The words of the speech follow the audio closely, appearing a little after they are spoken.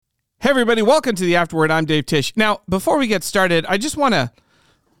Hey everybody, welcome to the Afterword. I'm Dave Tieche. Now, before we get started, I just want to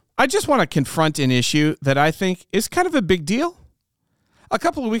confront an issue that I think is kind of a big deal. A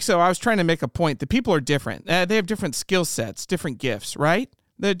couple of weeks ago, I was trying to make a point that people are different. They have different skill sets, different gifts, right?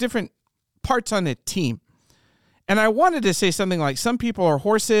 They're different parts on a team. And I wanted to say something like some people are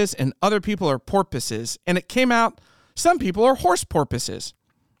horses and other people are porpoises. And it came out, some people are horse porpoises.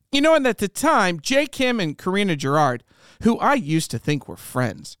 You know, and at the time, Jay Kim and Karina Gerard, who I used to think were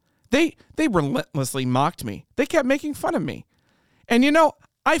friends, They relentlessly mocked me. They kept making fun of me. And you know,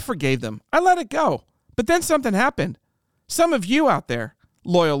 I forgave them. I let it go. But then something happened. Some of you out there,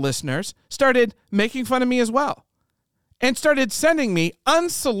 loyal listeners, started making fun of me as well. And started sending me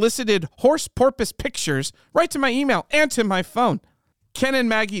unsolicited horse porpoise pictures right to my email and to my phone. Ken and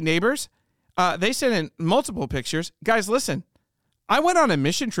Maggie neighbors, they sent in multiple pictures. Guys, listen, I went on a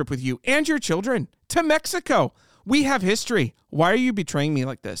mission trip with you and your children to Mexico. We have history. Why are you betraying me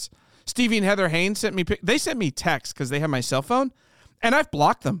like this? Stevie and Heather Haynes sent me texts because they have my cell phone, and I've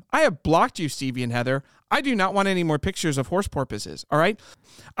blocked them. I have blocked you, Stevie and Heather. I do not want any more pictures of horse porpoises, all right?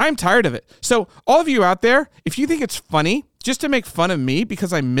 I'm tired of it. So all of you out there, if you think it's funny just to make fun of me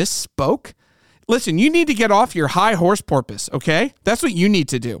because I misspoke, listen, you need to get off your high horse porpoise, okay? That's what you need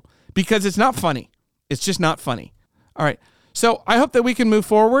to do because it's not funny. It's just not funny. All right. So I hope that we can move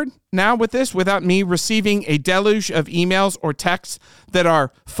forward now with this without me receiving a deluge of emails or texts that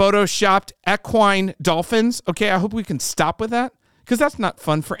are photoshopped equine dolphins. Okay, I hope we can stop with that because that's not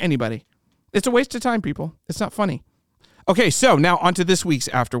fun for anybody. It's a waste of time, people. It's not funny. Okay, so now on to this week's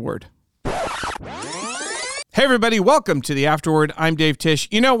Afterword. Hey, everybody. Welcome to the Afterword. I'm Dave Tieche.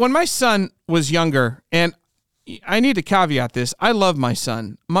 You know, when my son was younger, and I need to caveat this, I love my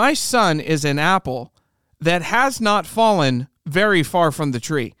son. My son is an apple that has not fallen very far from the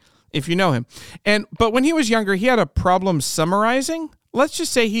tree, if you know him. But when he was younger, he had a problem summarizing. Let's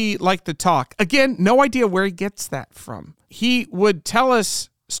just say he liked to talk. Again, no idea where he gets that from. He would tell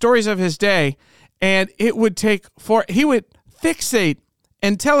us stories of his day, and he would fixate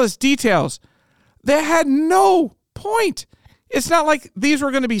and tell us details that had no point. It's not like these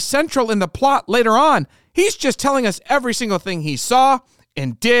were going to be central in the plot later on. He's just telling us every single thing he saw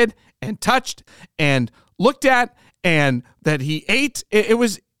and did and touched and looked at and that he ate. It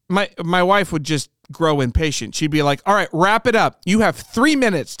was my wife would just grow impatient. She'd be like, all right, wrap it up. You have 3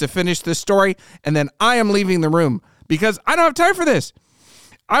 minutes to finish this story. And then I am leaving the room because I don't have time for this.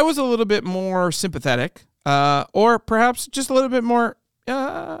 I was a little bit more sympathetic or perhaps just a little bit more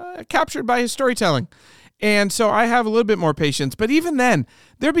captured by his storytelling. And so I have a little bit more patience. But even then,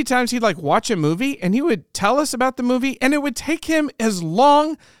 there'd be times he'd watch a movie and he would tell us about the movie and it would take him as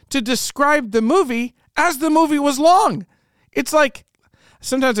long to describe the movie as the movie was long. It's like,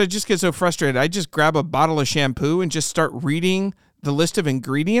 sometimes I just get so frustrated. I just grab a bottle of shampoo and just start reading the list of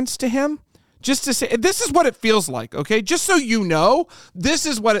ingredients to him just to say, this is what it feels like, okay? Just so you know, this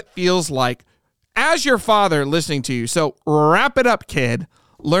is what it feels like as your father listening to you. So wrap it up, kid.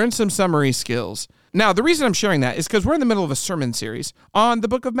 Learn some summary skills. Now, the reason I'm sharing that is because we're in the middle of a sermon series on the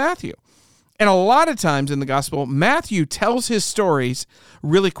book of Matthew. And a lot of times in the gospel, Matthew tells his stories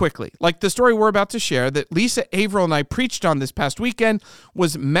really quickly. Like the story we're about to share that Lisa Averill and I preached on this past weekend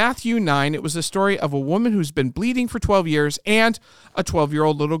was Matthew 9. It was a story of a woman who's been bleeding for 12 years and a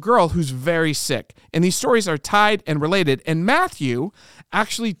 12-year-old little girl who's very sick. And these stories are tied and related. And Matthew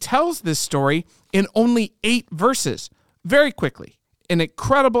actually tells this story in only 8 verses, very quickly. An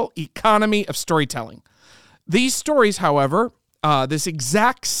incredible economy of storytelling. These stories, however, this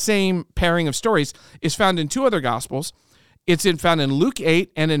exact same pairing of stories is found in 2 other Gospels. It's found in Luke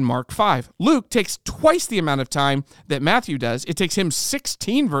 8 and in Mark 5. Luke takes twice the amount of time that Matthew does. It takes him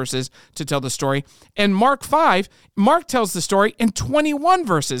 16 verses to tell the story. And Mark 5, Mark tells the story in 21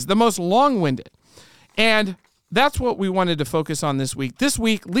 verses, the most long-winded. And that's what we wanted to focus on this week. This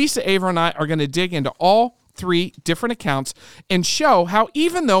week, Lisa Averill and I are going to dig into all 3 different accounts and show how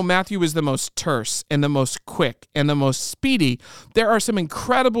even though Matthew is the most terse and the most quick and the most speedy, there are some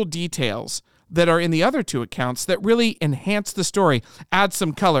incredible details that are in the other 2 accounts that really enhance the story, add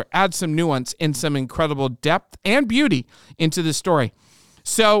some color, add some nuance, and some incredible depth and beauty into the story.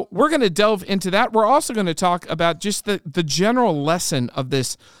 So we're going to delve into that. We're also going to talk about just the general lesson of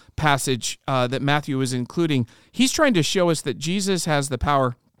this passage that Matthew is including. He's trying to show us that Jesus has the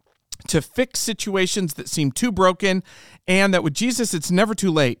power to fix situations that seem too broken, and that with Jesus, it's never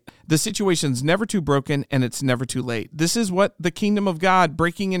too late. The situation's never too broken, and it's never too late. This is what the kingdom of God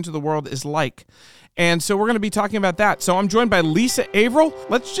breaking into the world is like. And so we're going to be talking about that. So I'm joined by Lisa Averill.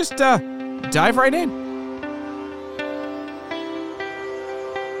 Let's just dive right in.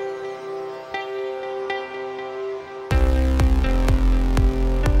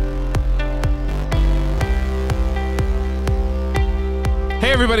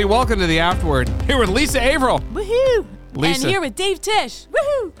 Hey, everybody, welcome to the Afterword. Here with Lisa Averill. Woohoo! Lisa. And here with Dave Tiche.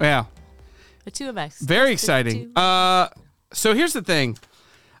 Woohoo! Yeah. The two of us. Very exciting. So here's the thing.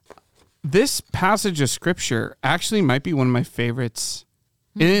 This passage of Scripture actually might be one of my favorites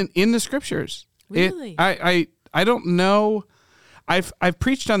in the Scriptures. Really? I don't know. I've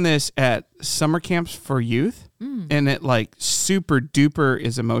preached on this at summer camps for youth, and it like super duper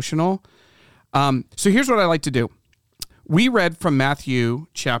is emotional. So here's what I like to do. We read from Matthew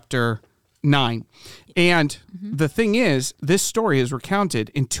chapter 9. And the thing is, this story is recounted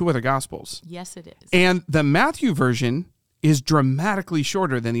in two other Gospels. Yes, it is. And the Matthew version is dramatically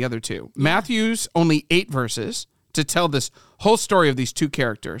shorter than the other two. Yeah. Matthew's only 8 verses to tell this whole story of these two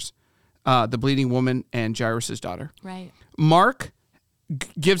characters, the bleeding woman and Jairus' daughter. Right. Mark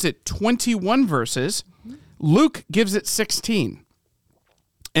gives it 21 verses. Luke gives it 16.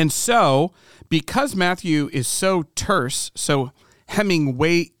 And so, because Matthew is so terse, so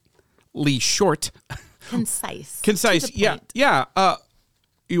Hemingwayly short, concise, yeah.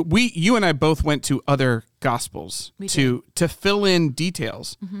 You and I both went to other Gospels to fill in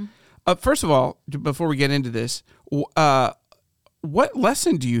details. First of all, before we get into this, what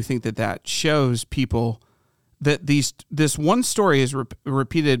lesson do you think that shows people that this one story is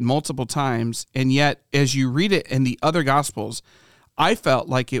repeated multiple times, and yet as you read it in the other Gospels, I felt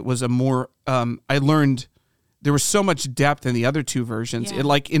like it was a more, I learned there was so much depth in the other two versions. Yeah. It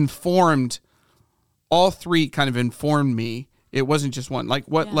like informed, all three kind of informed me. It wasn't just one. Like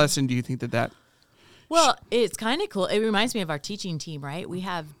what lesson do you think that? Well, it's kind of cool. It reminds me of our teaching team, right? We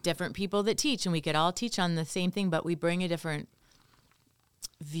have different people that teach, and we could all teach on the same thing, but we bring a different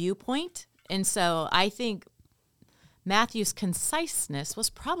viewpoint. And so I think Matthew's conciseness was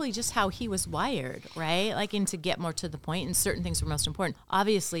probably just how he was wired, right? Like, and to get more to the point, and certain things were most important.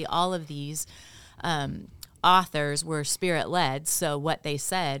 Obviously, all of these authors were spirit-led, so what they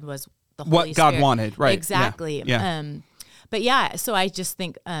said was the Holy what God Spirit. Wanted, right? Exactly. Yeah. But yeah, so I just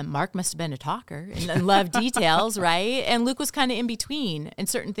think Mark must have been a talker and loved details, right? And Luke was kind of in between, and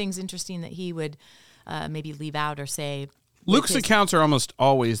certain things interesting that he would maybe leave out or say. Luke's accounts are almost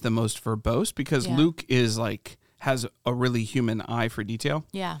always the most verbose because Luke is like has a really human eye for detail.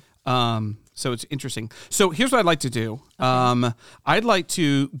 Yeah. So it's interesting. So here's what I'd like to do. Okay. I'd like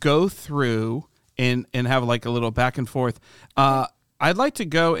to go through and have like a little back and forth. I'd like to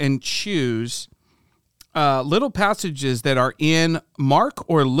go and choose little passages that are in Mark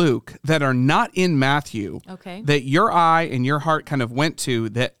or Luke that are not in Matthew. Okay. That your eye and your heart kind of went to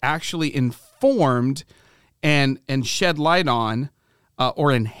that actually informed and shed light on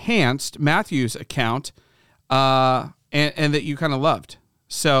or enhanced Matthew's account. And that you kind of loved.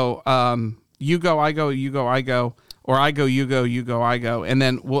 So you go, I go, you go, I go, or I go, you go, I go, and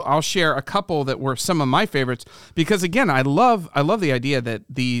then I'll share a couple that were some of my favorites because again, I love the idea that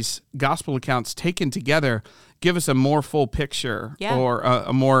these gospel accounts taken together give us a more full picture or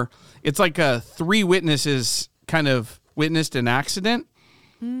a more. It's like 3 witnesses kind of witnessed an accident,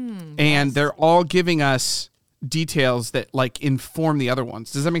 and they're all giving us details that like inform the other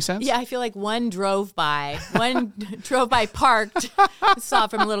ones. Does that make sense? Yeah, I feel like one drove by, parked, saw it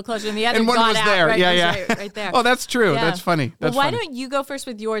from a little closer, and the other and one got was out. there. Right, right there. Oh, that's true. Yeah. That's funny. That's why funny. don't you go first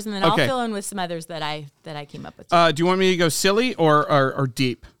with yours, and then I'll fill in with some others that I came up with. Do you want me to go silly or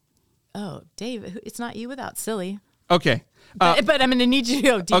deep? Oh, Dave, it's not you without silly. Okay. But I'm going to need you to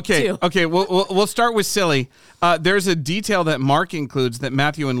go deep too. Okay. We'll start with silly. There's a detail that Mark includes that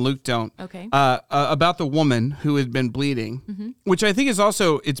Matthew and Luke don't. Okay. About the woman who had been bleeding, which I think is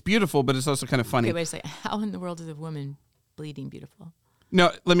also, it's beautiful, but it's also kind of funny. Okay, wait a second. How in the world is a woman bleeding beautiful?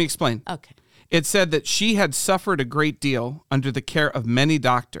 No, let me explain. Okay. It said that she had suffered a great deal under the care of many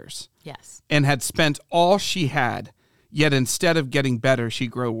doctors. Yes. And had spent all she had, yet instead of getting better, she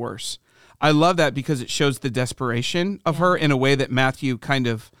grew worse. I love that because it shows the desperation of her in a way that Matthew kind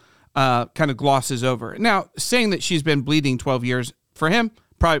of glosses over. Now, saying that she's been bleeding 12 years for him,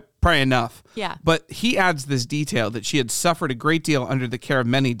 probably enough. Yeah. But he adds this detail that she had suffered a great deal under the care of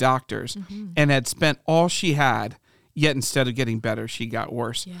many doctors and had spent all she had, yet instead of getting better, she got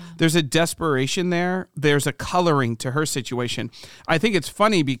worse. Yeah. There's a desperation there. There's a coloring to her situation. I think it's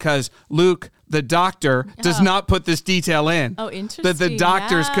funny because Luke, the doctor, does not put this detail in. Oh, interesting. That the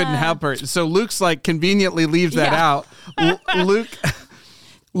doctors couldn't help her. So Luke's like conveniently leaves that out.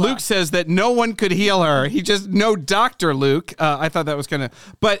 Luke says that no one could heal her. He just, no doctor, Luke. I thought that was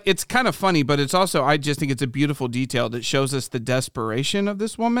but it's kind of funny, but it's also, I just think it's a beautiful detail that shows us the desperation of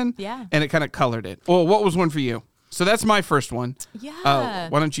this woman. Yeah. And it kind of colored it. Well, what was one for you? So that's my first one. Yeah.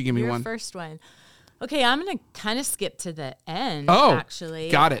 Why don't you give me Your one? first one. Okay, I'm going to kind of skip to the end, actually. actually.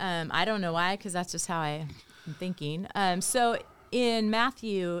 Got it. I don't know why, because that's just how I'm thinking. So in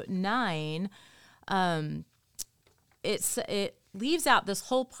Matthew 9, it leaves out this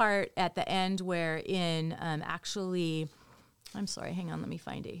whole part at the end where in actually, I'm sorry, hang on, let me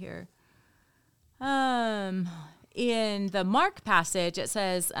find it here. In the Mark passage, it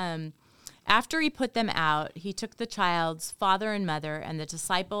says, after he put them out, he took the child's father and mother and the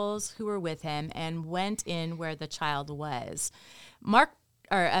disciples who were with him and went in where the child was.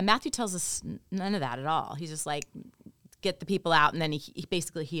 Matthew tells us none of that at all. He's just like, get the people out, and then he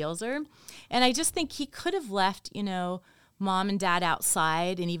basically heals her. And I just think he could have left, mom and dad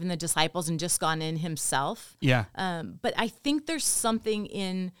outside and even the disciples and just gone in himself. Yeah. But I think there's something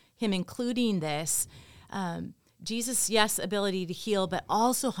in him including this. Jesus, yes, ability to heal, but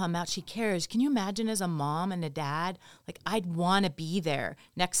also how much he cares. Can you imagine as a mom and a dad? Like, I'd want to be there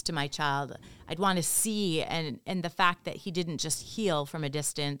next to my child. I'd want to see, and the fact that he didn't just heal from a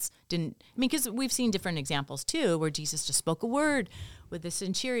distance, because we've seen different examples too, where Jesus just spoke a word with the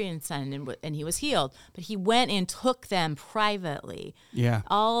centurion's son and he was healed. But he went and took them privately. Yeah.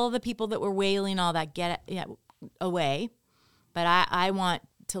 All the people that were wailing, all that, get away. But I want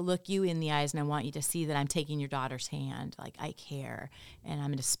to look you in the eyes, and I want you to see that I'm taking your daughter's hand. Like, I care, and I'm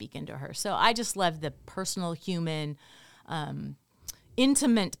going to speak into her. So I just love the personal, human,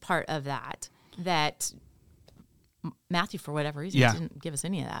 intimate part of that Matthew, for whatever reason, didn't give us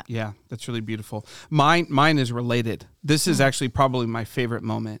any of that. Yeah, that's really beautiful. Mine is related. This is actually probably my favorite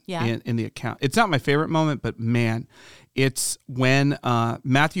moment in the account. It's not my favorite moment, but man, it's when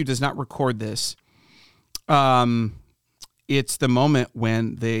Matthew does not record this. It's the moment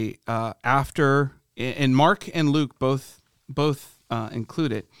when they, and Mark and Luke both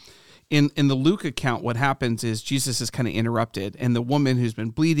include it. In the Luke account, what happens is Jesus is kind of interrupted, and the woman who's been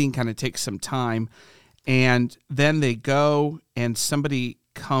bleeding kind of takes some time, and then they go, and somebody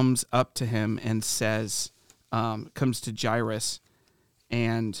comes up to him and says, comes to Jairus,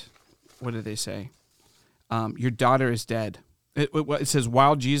 and what do they say? Your daughter is dead. It says,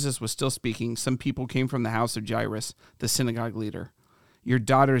 while Jesus was still speaking, some people came from the house of Jairus, the synagogue leader. Your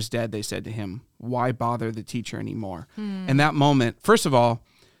daughter is dead, they said to him. Why bother the teacher anymore? And that moment, first of all,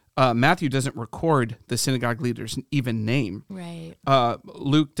 Matthew doesn't record the synagogue leader's even name. Right.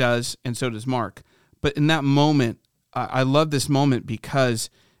 Luke does, and so does Mark. But in that moment, I love this moment because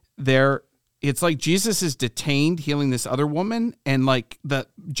it's like Jesus is detained healing this other woman, and like the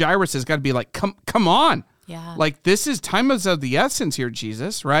Jairus has got to be like, come on. Yeah. Like, this is time is of the essence here,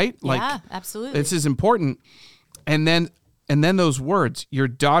 Jesus, right? Like, absolutely. This is important. And then those words, your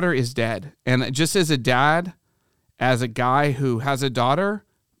daughter is dead. And just as a dad, as a guy who has a daughter,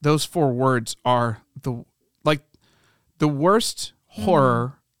 those 4 words are the worst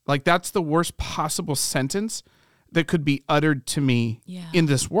horror. Like, that's the worst possible sentence that could be uttered to me in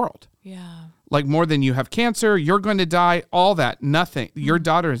this world. Yeah. Like, more than you have cancer, you're going to die, all that, nothing. Your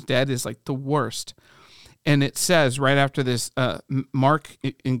daughter is dead is like the worst. And it says right after this, Mark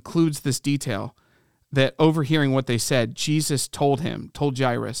includes this detail that overhearing what they said, Jesus told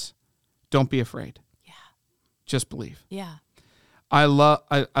Jairus, don't be afraid. Yeah. Just believe. Yeah. I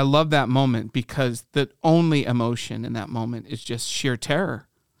love that moment because the only emotion in that moment is just sheer terror.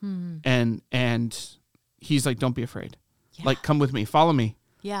 Mm-hmm. And he's like, don't be afraid. Yeah. Like, come with me, follow me.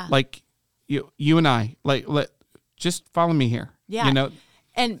 Yeah. Like you and I, just follow me here. Yeah.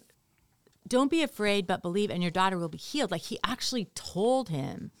 And don't be afraid, but believe, and your daughter will be healed. Like, he actually told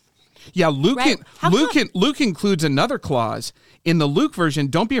him. Yeah, Luke right? Luke includes another clause. In the Luke version,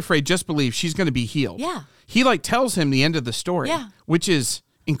 don't be afraid, just believe, she's going to be healed. Yeah. He tells him the end of the story, which is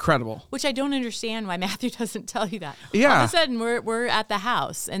incredible. Which I don't understand why Matthew doesn't tell you that. Yeah. All of a sudden, we're at the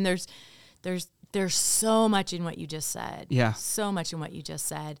house, and there's so much in what you just said. Yeah. So much in what you just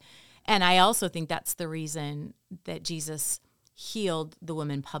said. And I also think that's the reason that Jesus healed the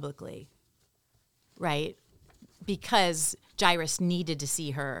woman publicly. Right? Because Jairus needed to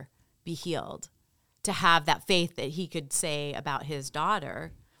see her be healed, to have that faith that he could say about his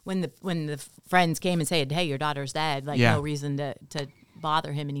daughter when the friends came and said, hey, your daughter's dead, no reason to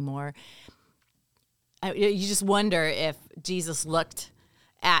bother him anymore. You just wonder if Jesus looked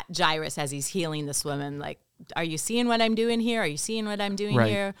at Jairus as he's healing this woman, like, are you seeing what I'm doing here? Are you seeing what I'm doing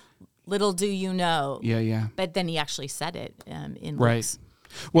here? Little do you know. Yeah. But then he actually said it in Luke's.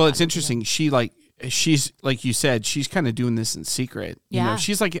 Well, it's interesting. She's like you said, she's kind of doing this in secret.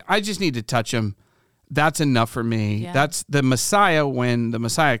 She's like, I just need to touch him. That's enough for me. Yeah. That's the Messiah. When the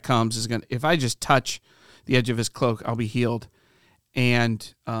Messiah comes, if I just touch the edge of his cloak, I'll be healed.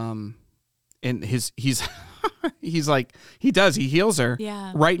 And he's he's like, he heals her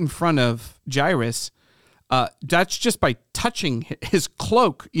right in front of Jairus. That's just by touching his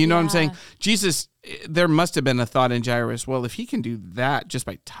cloak. You know what I'm saying? Jesus, there must have been a thought in Jairus, well, if he can do that just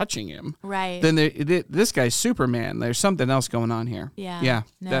by touching him, right? then this guy's Superman. There's something else going on here. Yeah.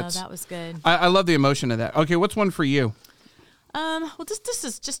 No, that was good. I love the emotion of that. Okay, what's one for you? Well, this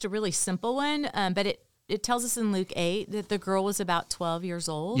is just a really simple one, but it tells us in Luke 8 that the girl was about 12 years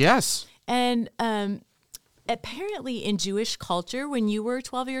old. Yes. And apparently in Jewish culture, when you were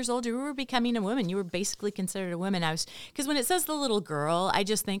 12 years old, you were becoming a woman. You were basically considered a woman. Because when it says the little girl, I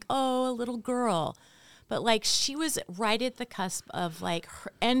just think, oh, a little girl. But like she was right at the cusp of like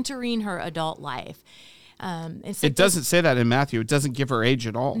entering her adult life. It doesn't say that in Matthew. It doesn't give her age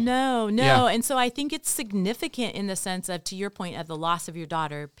at all. No. Yeah. And so I think it's significant in the sense of, to your point, of the loss of your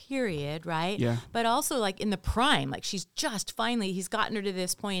daughter, period, right? Yeah. But also like in the prime, like she's just finally, he's gotten her to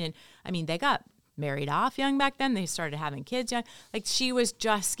this point. And I mean, they got married off young back then. They started having kids young. Like she was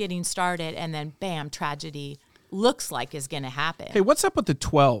just getting started, and then bam, tragedy looks like is going to happen. Hey, what's up with the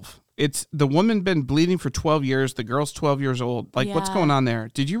 12? It's the woman been bleeding for 12 years. The girl's 12 years old. Like what's going on there?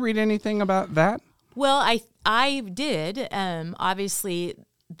 Did you read anything about that? Well, I did. Obviously,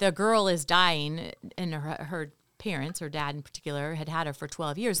 the girl is dying, and her parents, her dad in particular, had her for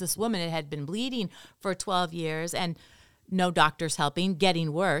 12 years. This woman had been bleeding for 12 years, and no doctors helping,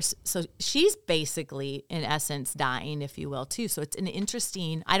 getting worse. So she's basically, in essence, dying, if you will, too. So it's an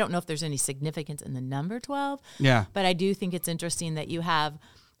interesting, I don't know if there's any significance in the number 12. Yeah. But I do think it's interesting that you have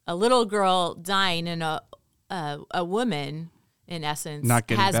a little girl dying and a woman, in essence, not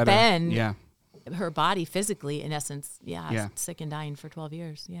getting has better. been... Yeah. Her body physically, in essence, sick and dying for 12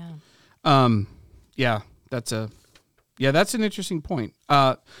 years. That's an interesting point.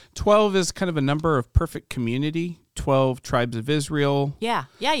 12 is kind of a number of perfect community. 12 tribes of Israel. Yeah,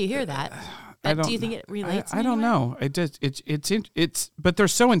 you hear that. But do you think it relates? I don't know. It does. It's but they're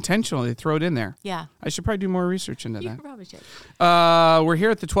so intentional. They throw it in there. Yeah. I should probably do more research into that. You probably should. We're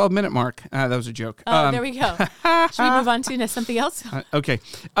here at the 12-minute mark. That was a joke. Oh, there we go. Should we move on to something else? Okay.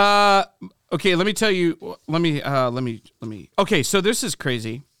 Okay, let me tell you. Let me. Okay, so this is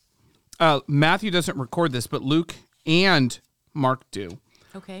crazy. Matthew doesn't record this, but Luke and Mark do.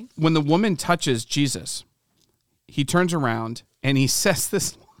 Okay. When the woman touches Jesus, he turns around and he says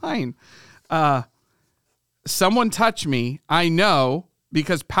this line, someone touch me, I know,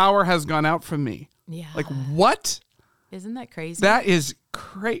 because power has gone out from me. Yeah. Like, what? Isn't that crazy? That is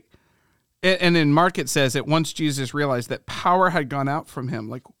crazy. And in Mark it says that once Jesus realized that power had gone out from him.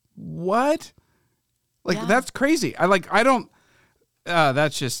 Like, what? Like, that's crazy.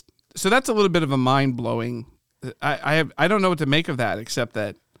 That's just, so that's a little bit of a mind-blowing. I don't know what to make of that, except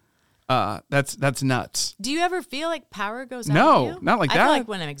that that's nuts. Do you ever feel like power goes out No, of you? not like I that. feel like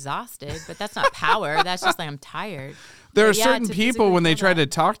when I'm exhausted, but that's not power. That's just like I'm tired. There But are certain to people when they physically try to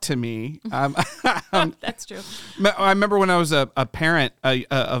talk to me. That's true. I remember when I was a parent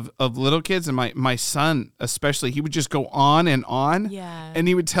of little kids, and my son especially, he would just go on and on. Yeah. And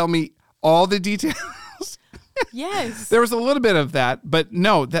he would tell me all the details. Yes. There was a little bit of that, but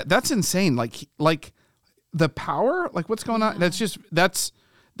no, that's insane. Like the power, like what's going on?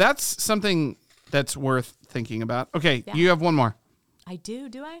 That's something that's worth thinking about. Okay, you have one more. I do.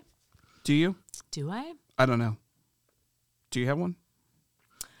 Do I? Do you? Do I? I don't know. Do you have one?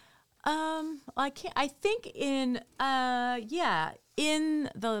 I can't. I think in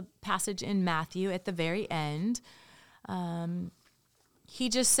the passage in Matthew at the very end, he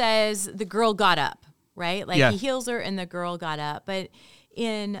just says the girl got up, right? Like he heals her and the girl got up. But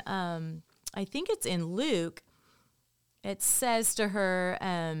in I think it's in Luke, it says to her,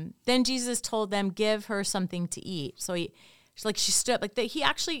 then Jesus told them, give her something to eat. So she stood up. He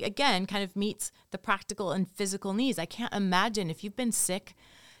actually, again, kind of meets the practical and physical needs. I can't imagine if you've been sick,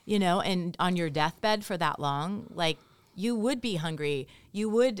 and on your deathbed for that long, like you would be hungry. You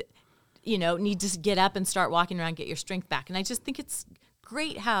would, need to get up and start walking around, get your strength back. And I just think it's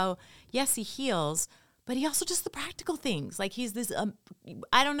great how, yes, he heals, but he also does the practical things. Like he's this,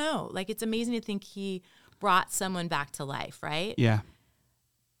 I don't know, like it's amazing to think he brought someone back to life, right? Yeah.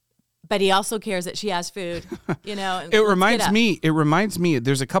 But he also cares that she has food, It reminds me,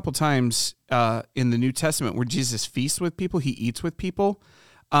 there's a couple times in the New Testament where Jesus feasts with people, he eats with people.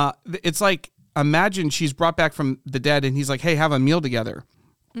 It's like, imagine she's brought back from the dead and he's like, hey, have a meal together.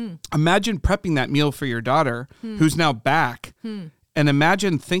 Imagine prepping that meal for your daughter who's now back. And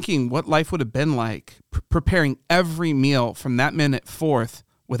imagine thinking what life would have been like preparing every meal from that minute forth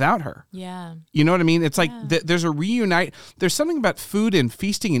without her. Yeah. You know what I mean? It's like there's a reunite. There's something about food and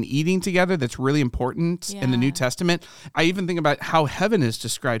feasting and eating together that's really important in the New Testament. I even think about how heaven is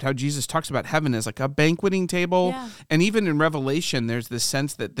described, how Jesus talks about heaven as like a banqueting table. Yeah. And even in Revelation, there's this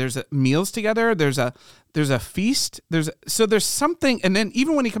sense that there's meals together. There's a feast. There's something. And then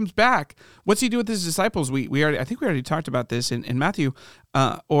even when he comes back, what's he do with his disciples? I think we already talked about this in Matthew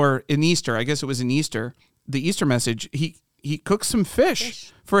or in Easter. I guess it was in Easter, the Easter message. He cooks some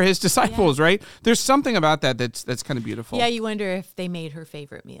fish for his disciples, right? There's something about that's kind of beautiful. Yeah, you wonder if they made her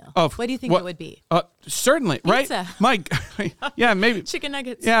favorite meal. Oh, what do you think it would be? Certainly, Pizza. right? Mike, yeah, maybe. Chicken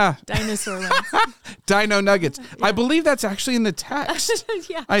nuggets. Yeah. Dinosaur ones. Dino nuggets. Yeah. I believe that's actually in the text.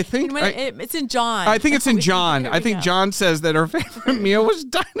 Yeah. I think it's in John. I think it's in John. I think John says that her favorite meal was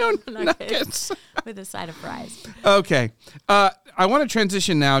Dino nuggets. With a side of fries. Okay. I want to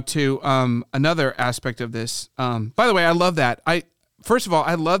transition now to another aspect of this. By the way, I love that. First of all,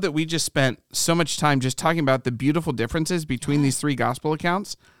 I love that we just spent so much time just talking about the beautiful differences between these three gospel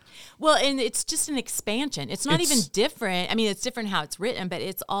accounts. Well, and it's just an expansion. It's not even different. I mean, it's different how it's written, but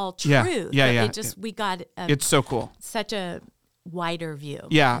it's all true. Yeah. We got it's so cool. Such a wider view.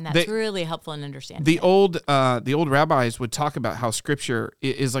 Yeah. And that's really helpful in understanding. The old rabbis would talk about how scripture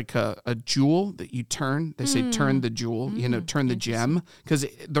is like a jewel that you turn. They say turn the jewel, turn the gem, because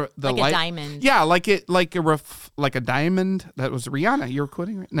the like light, a diamond. Yeah, like a diamond. That was Rihanna. You're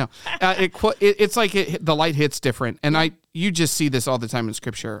quoting right? No. It's like the light hits different. And you just see this all the time in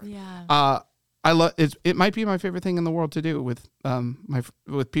scripture. Yeah. I love it. It might be my favorite thing in the world to do with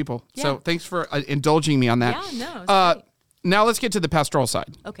with people. Yeah. So thanks for indulging me on that. Yeah, no, it's great. Now let's get to the pastoral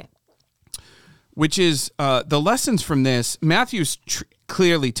side. Okay. Which is the lessons from this. Matthew's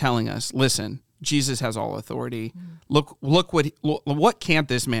clearly telling us, listen, Jesus has all authority. Look what can't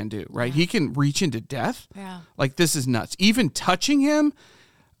this man do, right? Yeah. He can reach into death. Yeah. Like, this is nuts. Even touching him.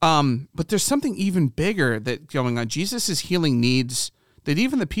 But there's something even bigger that going on. Jesus is healing needs that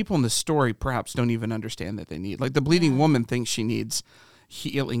even the people in the story perhaps don't even understand that they need. Like the bleeding woman thinks she needs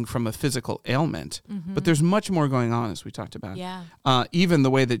healing from a physical ailment, but there's much more going on, as we talked about. Yeah. Even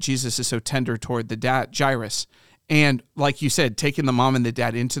the way that Jesus is so tender toward the dad, Jairus, and like you said, taking the mom and the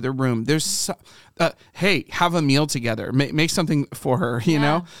dad into the room. There's, hey, have a meal together, make something for her. You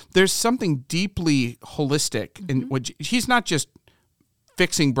know, there's something deeply holistic in what he's not just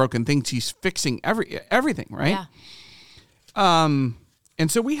fixing broken things; he's fixing everything, right? Yeah. And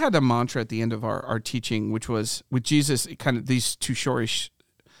so we had a mantra at the end of our teaching, which was with Jesus, kind of these two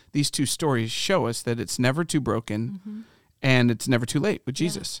stories show us that it's never too broken and it's never too late with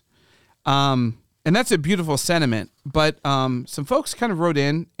Jesus. And that's a beautiful sentiment. But some folks kind of wrote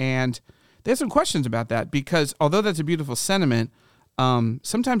in and they had some questions about that, because although that's a beautiful sentiment,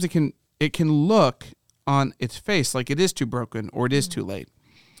 sometimes it can look on its face like it is too broken or it is too late.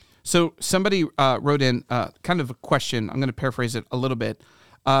 So somebody wrote in kind of a question. I'm going to paraphrase it a little bit.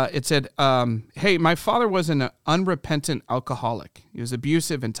 It said, hey, my father was an unrepentant alcoholic. He was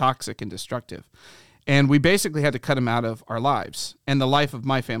abusive and toxic and destructive. And we basically had to cut him out of our lives and the life of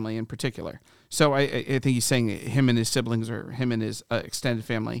my family in particular. So I think he's saying him and his siblings or him and his extended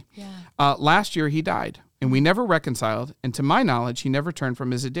family. Yeah. Last year, he died, and we never reconciled. And to my knowledge, he never turned from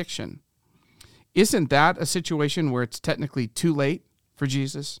his addiction. Isn't that a situation where it's technically too late for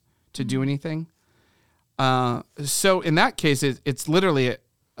Jesus to do anything? So in that case, it's literally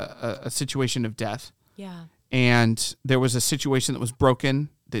a situation of death. Yeah. And there was a situation that was broken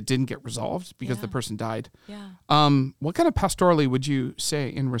that didn't get resolved because the person died. Yeah. What kind of pastorally would you say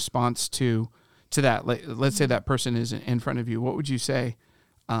in response to that? Let's say that person is in front of you. What would you say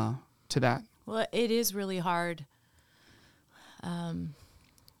to that? Well, it is really hard.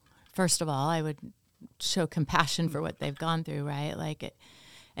 First of all, I would show compassion for what they've gone through, right?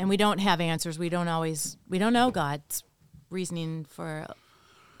 And we don't have answers. We don't know God's reasoning for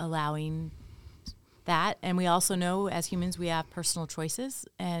allowing that. And we also know as humans, we have personal choices.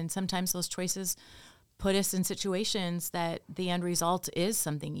 And sometimes those choices put us in situations that the end result is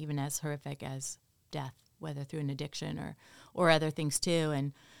something even as horrific as death, whether through an addiction or other things too.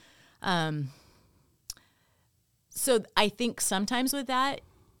 And so I think sometimes with that,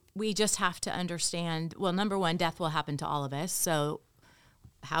 we just have to understand, well, number one, death will happen to all of us. So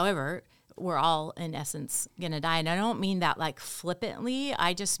however, we're all in essence going to die. And I don't mean that like flippantly.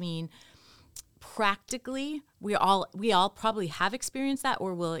 I just mean practically, we all probably have experienced that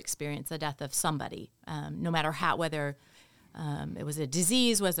or will experience the death of somebody, no matter whether it was a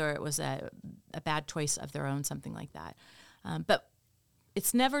disease, whether it was a bad choice of their own, something like that. But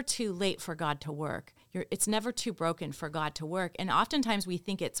it's never too late for God to work. It's never too broken for God to work. And oftentimes we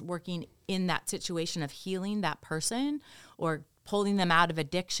think it's working in that situation of healing that person or pulling them out of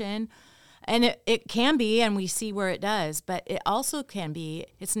addiction. And it can be, and we see where it does, but it also can be,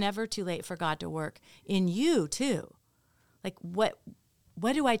 it's never too late for God to work in you too. Like what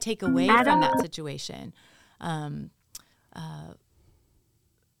do I take away from that situation?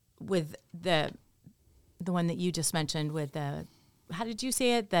 With the one that you just mentioned with how did you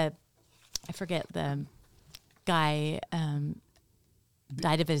say it? I forget, the guy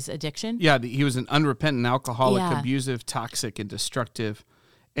died of his addiction. Yeah, he was an unrepentant alcoholic, Yeah. abusive, toxic, and destructive.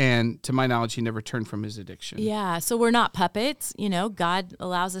 And to my knowledge, he never turned from his addiction. Yeah, so we're not puppets. God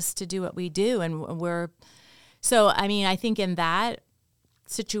allows us to do what we do, and so I mean, I think in that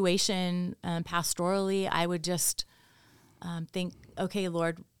situation, pastorally, I would just think, okay,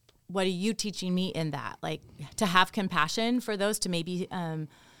 Lord, what are you teaching me in that? Like, to have compassion for those, to maybe,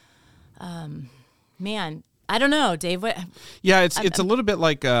 man, I don't know, Dave. What? Yeah, it's a little bit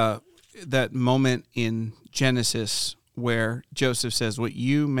like that moment in Genesis where Joseph says, what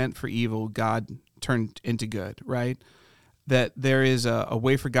you meant for evil, God turned into good, right? That there is a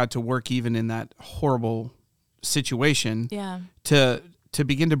way for God to work even in that horrible situation, to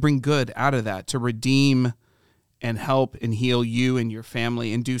begin to bring good out of that, to redeem and help and heal you and your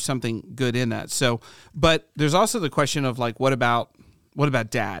family and do something good in that. So, but there's also the question of like, what about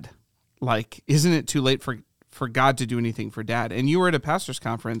dad? Like, isn't it too late for God to do anything for dad? And you were at a pastor's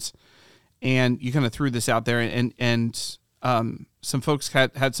conference and you kind of threw this out there, and some folks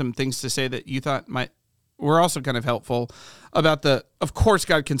had some things to say that you thought were also kind of helpful about of course,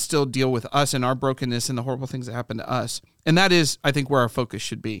 God can still deal with us and our brokenness and the horrible things that happen to us. And that is, I think, where our focus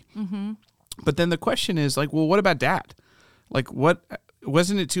should be. Mm-hmm. But then the question is like, well, what about dad? Like,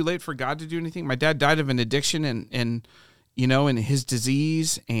 wasn't it too late for God to do anything? My dad died of an addiction and his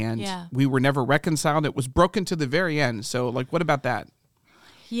disease, and we were never reconciled. It was broken to the very end. So like, what about that?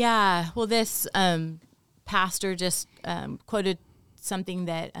 Yeah. Well, this pastor just quoted something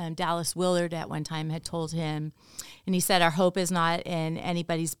that Dallas Willard at one time had told him. And he said, our hope is not in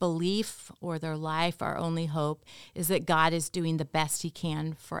anybody's belief or their life. Our only hope is that God is doing the best he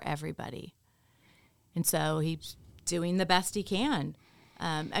can for everybody. And so he's doing the best he can.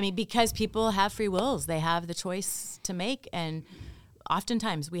 Because people have free wills. They have the choice to make, and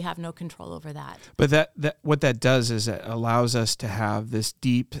oftentimes we have no control over that. But that what that does is it allows us to have this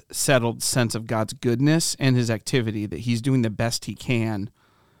deep, settled sense of God's goodness and his activity, that he's doing the best he can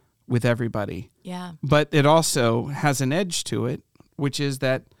with everybody. Yeah. But it also has an edge to it, which is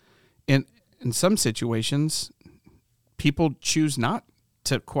that in some situations, people choose not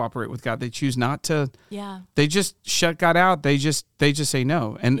to cooperate with God. They choose not to. Yeah. They just shut God out. They just say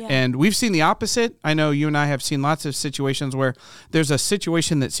no. And we've seen the opposite. I know you and I have seen lots of situations where there's a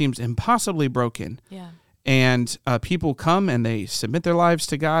situation that seems impossibly broken. Yeah. And people come and they submit their lives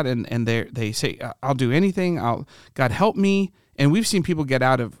to God, and they say, I'll do anything. God help me. And we've seen people get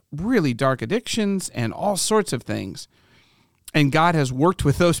out of really dark addictions and all sorts of things. And God has worked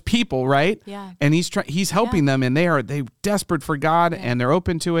with those people, right? Yeah. And he's helping them, and they're desperate for God, and they're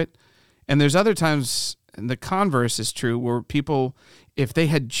open to it. And there's other times, and the converse is true, where people, if they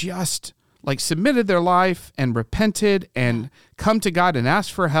had just like submitted their life and repented and come to God and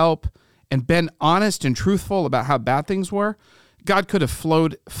asked for help and been honest and truthful about how bad things were, God could have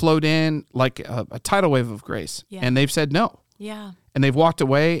flowed in like a tidal wave of grace. Yeah. And they've said no. Yeah. And they've walked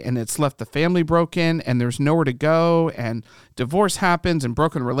away, and it's left the family broken, and there's nowhere to go, and divorce happens and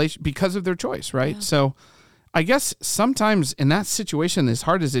broken relation because of their choice, right? Yeah. So I guess sometimes in that situation, as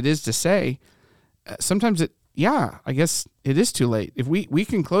hard as it is to say, sometimes I guess it is too late. If we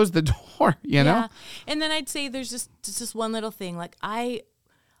can close the door, you know? And then I'd say there's just one little thing. Like I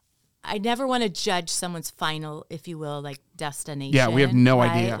never want to judge someone's final, if you will, like destination. Yeah, we have no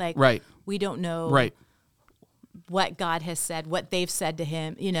right? idea. Like, right. We don't know. Right. What God has said, what they've said to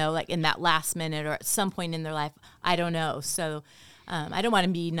him, like in that last minute or at some point in their life, I don't know. So I don't want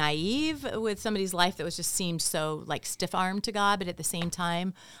to be naive with somebody's life that seemed so like stiff-armed to God, but at the same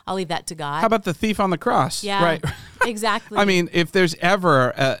time, I'll leave that to God. How about the thief on the cross? Yeah, right. Exactly. I mean, if there's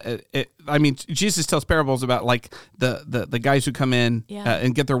ever, Jesus tells parables about like the guys who come in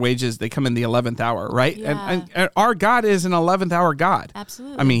and get their wages. They come in the 11th hour, right? Yeah. And our God is an 11th hour God.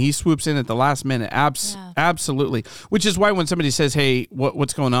 Absolutely. I mean, he swoops in at the last minute. Absolutely. Which is why when somebody says, "Hey,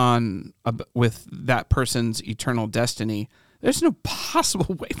 what's going on with that person's eternal destiny?" There's no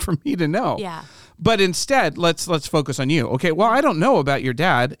possible way for me to know. Yeah. But instead, let's focus on you. Okay, well, I don't know about your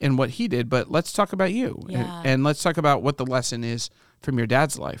dad and what he did, but let's talk about you. Yeah. And let's talk about what the lesson is from your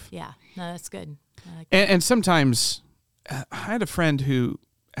dad's life. Yeah, no, that's good. I like and sometimes, I had a friend who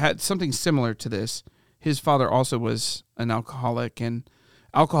had something similar to this. His father also was an alcoholic, and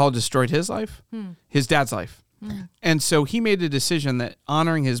alcohol destroyed his life, his dad's life. And so he made a decision that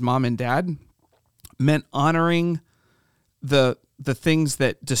honoring his mom and dad meant honoring the things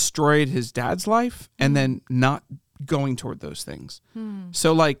that destroyed his dad's life and then not going toward those things.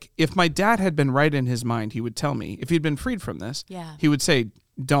 So like if my dad had been right in his mind, he would tell me, if he'd been freed from this, he would say,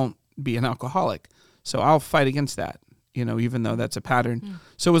 don't be an alcoholic. So I'll fight against that, even though that's a pattern.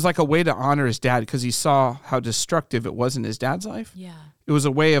 So it was like a way to honor his dad because he saw how destructive it was in his dad's life. Yeah. It was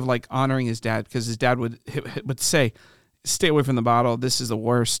a way of like honoring his dad because his dad would say, stay away from the bottle. This is the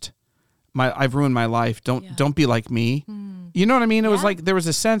worst. I've ruined my life. Don't be like me. You know what I mean? It was like there was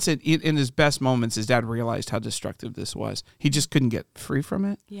a sense in his best moments, his dad realized how destructive this was. He just couldn't get free from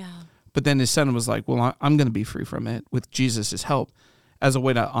it. Yeah. But then his son was like, well, I'm going to be free from it with Jesus' help as a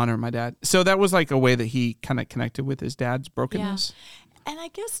way to honor my dad. So that was like a way that he kind of connected with his dad's brokenness. Yeah. And I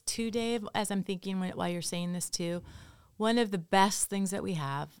guess too, Dave, as I'm thinking while you're saying this too, one of the best things that we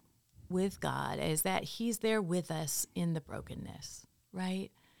have with God is that he's there with us in the brokenness, right?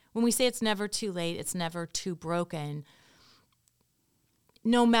 When we say it's never too late, it's never too broken,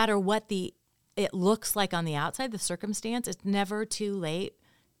 no matter what it looks like on the outside, the circumstance, it's never too late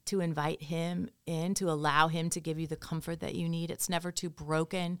to invite him in, to allow him to give you the comfort that you need. It's never too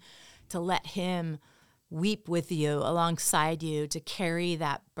broken to let him weep with you, alongside you, to carry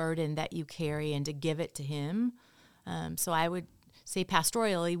that burden that you carry and to give it to him. So I would say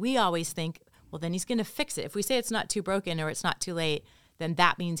pastorally, we always think, well, then he's going to fix it. If we say it's not too broken or it's not too late, then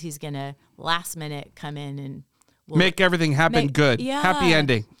that means he's going to last minute come in and make everything happen good. Yeah. Happy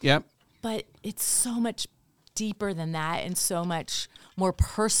ending. Yep. But it's so much deeper than that and so much more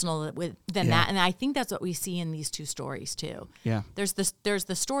personal than that. And I think that's what we see in these two stories too. Yeah. There's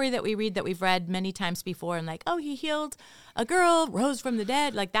the story that we read that we've read many times before and like, oh, he healed a girl, rose from the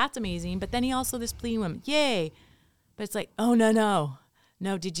dead. Like, that's amazing. But then he also this pleading woman. Yay. But it's like, oh, no.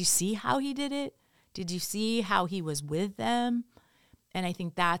 Did you see how he did it? Did you see how he was with them? And I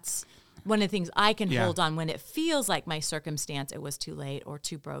think that's one of the things I can hold on when it feels like my circumstance, it was too late or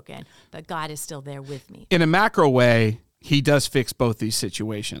too broken, but God is still there with me. In a macro way, he does fix both these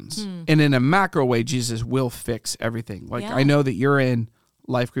situations. And in a macro way, Jesus will fix everything. Like I know that you're in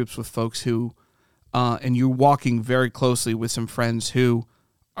life groups with folks who, and you're walking very closely with some friends who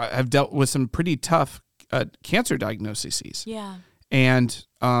have dealt with some pretty tough cancer diagnoses. Yeah. And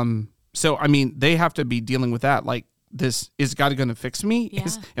so, I mean, they have to be dealing with that. Like, is God going to fix me? Yeah.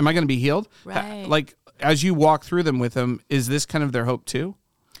 Am I going to be healed? Right. Like, as you walk through them with them, is this kind of their hope too?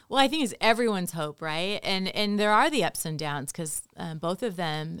 Well, I think it's everyone's hope, right? And there are the ups and downs because both of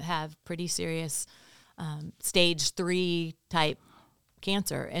them have pretty serious stage 3 type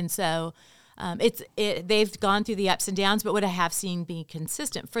cancer. And so they've gone through the ups and downs, but what I have seen be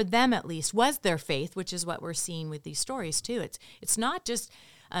consistent for them at least was their faith, which is what we're seeing with these stories too. It's not just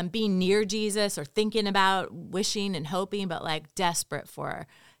being near Jesus or thinking about wishing and hoping, but like desperate for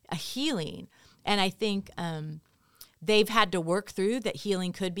a healing. And I think they've had to work through that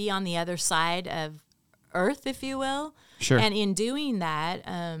healing could be on the other side of earth, if you will. Sure. And in doing that,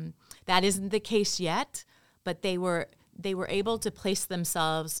 that isn't the case yet, but they were able to place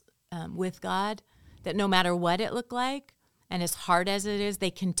themselves with God, that no matter what it looked like, and as hard as it is,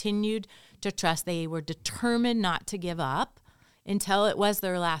 they continued to trust. They were determined not to give up until it was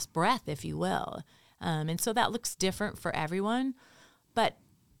their last breath, if you will. And so that looks different for everyone, but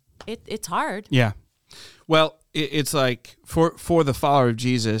it's hard. Yeah. Well, it's like for the follower of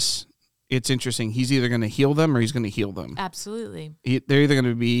Jesus, it's interesting. He's either going to heal them or he's going to heal them. Absolutely. They're either going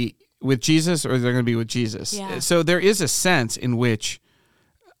to be with Jesus or they're going to be with Jesus. Yeah. So there is a sense in which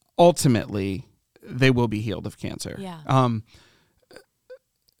ultimately they will be healed of cancer. Yeah.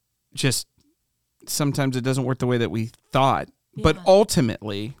 Just sometimes it doesn't work the way that we thought, but Yeah.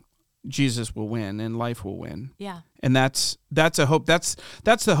 ultimately Jesus will win and life will win. Yeah. And that's a hope. That's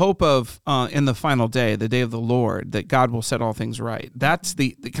the hope of in the final day, the day of the Lord, that God will set all things right. That's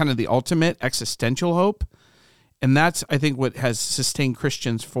the kind of the ultimate existential hope. And that's, I think, what has sustained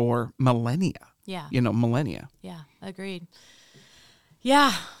Christians for millennia. Yeah. Millennia. Yeah. Agreed.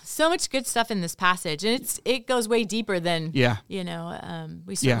 Yeah. So much good stuff in this passage. And it goes way deeper than,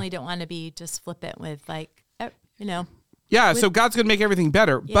 we certainly don't want to be just flippant with Yeah, so God's going to make everything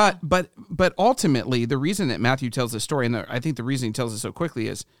better. Yeah. But ultimately, the reason that Matthew tells this story, and I think the reason he tells it so quickly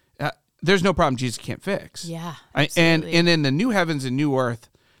is there's no problem Jesus can't fix. Yeah, And in the new heavens and new earth,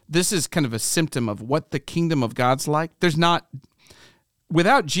 this is kind of a symptom of what the kingdom of God's like.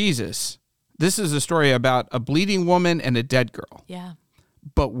 Without Jesus, this is a story about a bleeding woman and a dead girl. Yeah.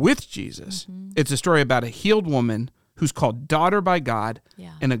 But with Jesus, it's a story about a healed woman who's called daughter by God,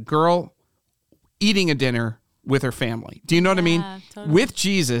 and a girl eating a dinner with her family. Do you know what I mean? Totally. With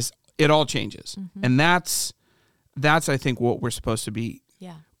Jesus, it all changes. And that's That's, I think, what we're supposed to be.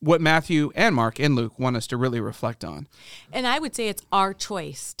 Yeah. What Matthew and Mark and Luke want us to really reflect on. And I would say it's our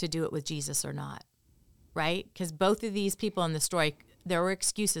choice to do it with Jesus or not, right? Because both of these people in the story, there were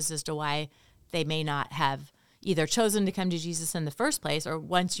excuses as to why they may not have either chosen to come to Jesus in the first place, or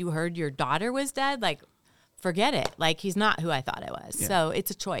once you heard your daughter was dead, like, forget it. Like, he's not who I thought I was. Yeah. So it's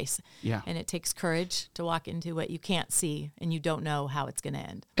a choice. Yeah. And it takes courage to walk into what you can't see and you don't know how it's going to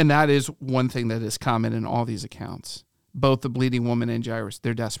end. And that is one thing that is common in all these accounts. Both the bleeding woman and Jairus,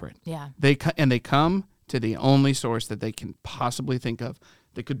 they're desperate. Yeah. They come to the only source that they can possibly think of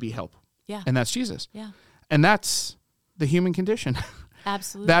that could be help. Yeah. And that's Jesus. Yeah. And that's the human condition.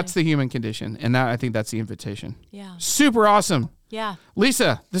 Absolutely. That's the human condition. And I think that's the invitation. Yeah. Super awesome. Yeah.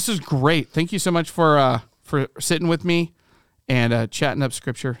 Lisa, this is great. Thank you so much for sitting with me and chatting up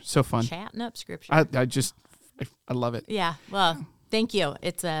scripture. So fun. Chatting up scripture. I love it. Yeah. Well, thank you.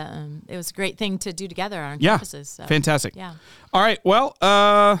 It was a great thing to do together on our Yeah. campuses. So. Fantastic. Yeah. All right. Well,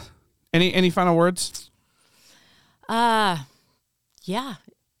 any final words? Yeah.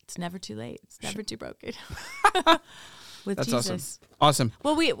 It's never too late. It's never too broken. With That's Jesus. Awesome.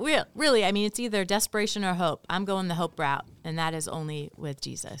 Well, we really, I mean, it's either desperation or hope. I'm going the hope route, and that is only with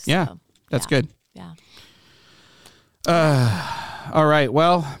Jesus. Yeah. So, That's good. Yeah. All right.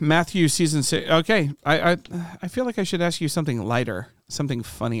 Well, Matthew season 6. Okay. I feel like I should ask you something lighter, something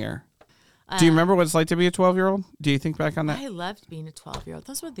funnier. Do you remember what it's like to be a 12-year-old? Do you think back on that? I loved being a 12-year-old.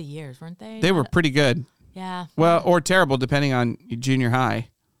 Those were the years, weren't they? They were pretty good. Yeah. Well, or terrible, depending on junior high.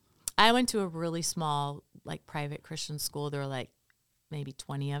 I went to a really small, like, private Christian school. There were, like, maybe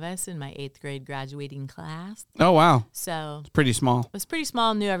 20 of us in my 8th grade graduating class. Oh, wow. So It's pretty small. it was pretty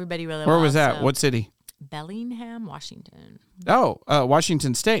small. Knew everybody really well. Where was that? So What city? Bellingham, Washington. Oh,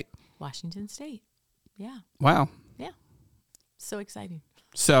 Washington State. Washington State. Yeah. Wow. Yeah. So exciting.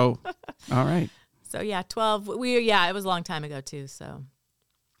 So, all right. So yeah, 12. It was a long time ago too. So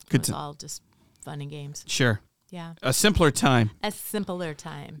Good it was all just fun and games. Sure. Yeah. A simpler time. A simpler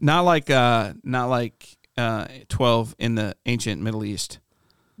time. Not like 12 in the ancient Middle East.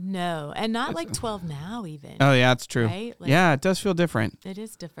 No, and not like 12 now even. Oh, yeah, that's true. Right? Like, yeah, it does feel different. It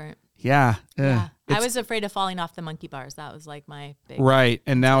is different. Yeah. Yeah. I It's- was afraid of falling off the monkey bars. That was like my big. Right.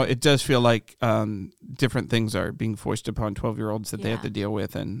 And now it does feel like different things are being foisted upon 12-year-olds that they have Yeah. to deal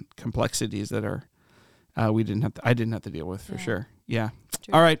with, and complexities that are I didn't have to deal with for Yeah. sure. Yeah.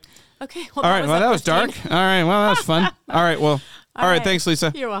 True. All right. Okay. All right. Well, that was dark. uplifting. All right. Well, that was fun. All right. Well, all right. right. Thanks,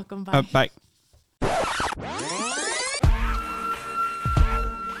 Lisa. You're welcome. Bye. Bye.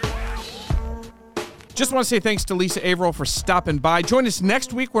 Just want to say thanks to Lisa Averill for stopping by. Join us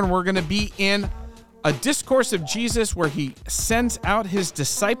next week when we're going to be in a discourse of Jesus where he sends out his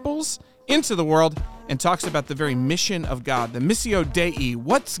disciples into the world and talks about the very mission of God, the Missio Dei.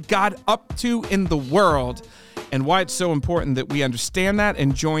 What's God up to in the world, and why it's so important that we understand that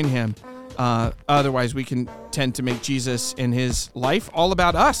and join him. Otherwise, we can tend to make Jesus and his life all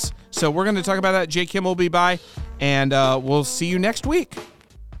about us. So we're going to talk about that. Jay Kim will be by, and we'll see you next week.